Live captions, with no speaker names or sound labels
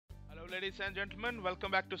Ladies and gentlemen,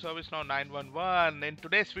 welcome back to ServiceNow 911. In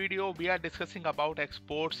today's video, we are discussing about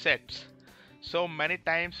export sets. So many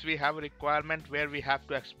times we have a requirement where we have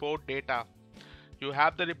to export data. You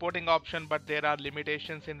have the reporting option, but there are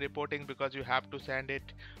limitations in reporting because you have to send it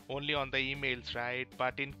only on the emails, right?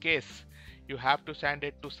 But in case you have to send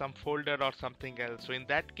it to some folder or something else. So in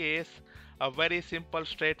that case, a very simple,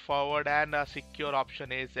 straightforward and a secure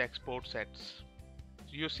option is export sets.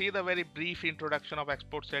 You see the very brief introduction of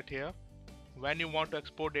export set here. When you want to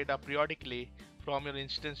export data periodically from your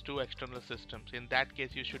instance to external systems, in that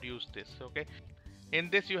case you should use this. Okay, in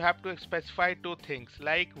this you have to specify two things,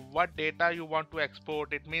 like what data you want to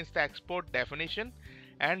export. It means the export definition,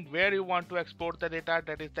 and where you want to export the data,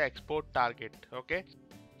 that is the export target. Okay,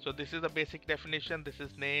 so this is the basic definition, this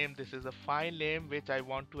is name, this is a file name which I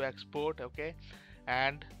want to export. Okay,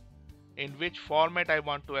 and in which format I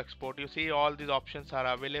want to export. You see all these options are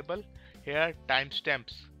available here.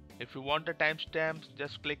 Timestamps, if you want the timestamps,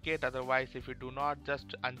 just click it, otherwise if you do not,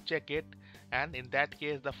 just uncheck it, and in that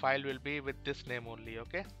case the file will be with this name only.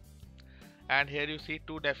 Okay, and here you see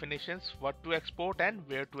two definitions, what to export and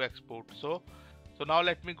where to export. So now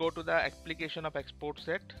let me go to the application of export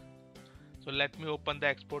set. So let me open the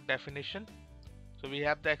export definition. So we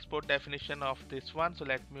have the export definition of this one, so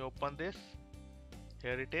let me open this.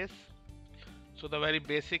 Here it is. So the very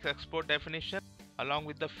basic export definition, along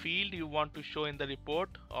with the field you want to show in the report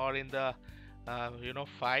or in the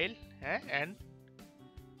file, and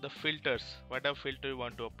the filters, whatever filter you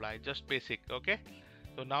want to apply, just basic. Okay,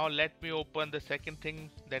 so now let me open the second thing,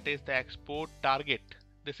 that is the export target.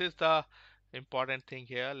 This is the important thing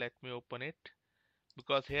here. Let me open it,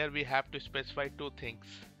 because here we have to specify two things.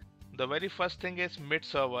 The very first thing is mid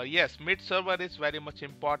server. Yes, mid server is very much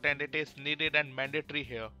important. It is needed and mandatory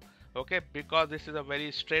here. Okay, because this is a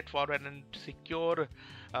very straightforward and secure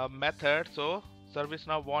method. So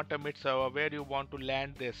ServiceNow want a mid server where you want to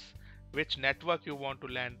land this, which network you want to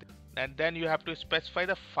land, and then you have to specify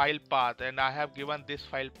the file path, and I have given this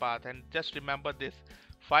file path. And just remember, this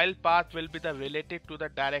file path will be the related to the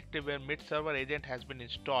directory where mid server agent has been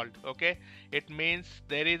installed. Okay, it means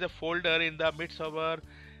there is a folder in the mid server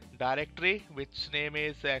directory which name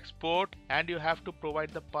is export, and you have to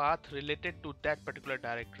provide the path related to that particular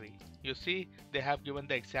directory. You see they have given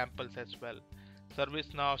the examples as well,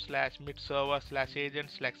 ServiceNow /mid server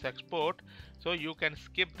 /agent /export. so you can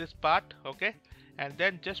skip this part. Okay, and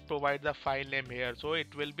then just provide the file name here, so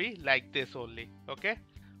it will be like this only. Okay,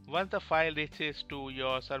 once the file reaches to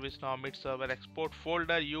your ServiceNow mid server export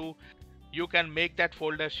folder, you can make that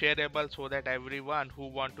folder shareable so that everyone who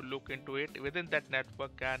want to look into it within that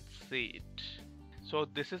network can see it. So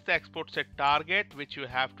this is the export set target which you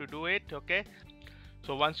have to do it. Okay,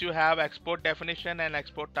 so once you have export definition and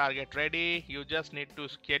export target ready, you just need to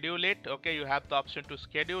schedule it. Okay, you have the option to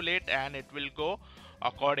schedule it and it will go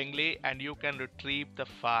accordingly, and you can retrieve the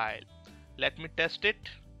file. Let me test it.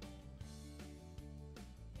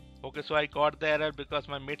 Okay, so I got the error because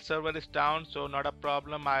my mid server is down, so not a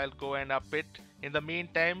problem, I'll go and up it. In the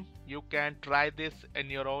meantime, you can try this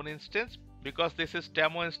in your own instance, because this is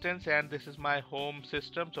demo instance and this is my home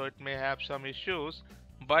system, so it may have some issues,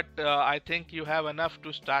 but I think you have enough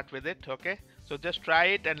to start with it. Okay, so just try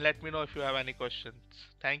it and let me know if you have any questions.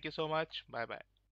 Thank you so much. Bye bye.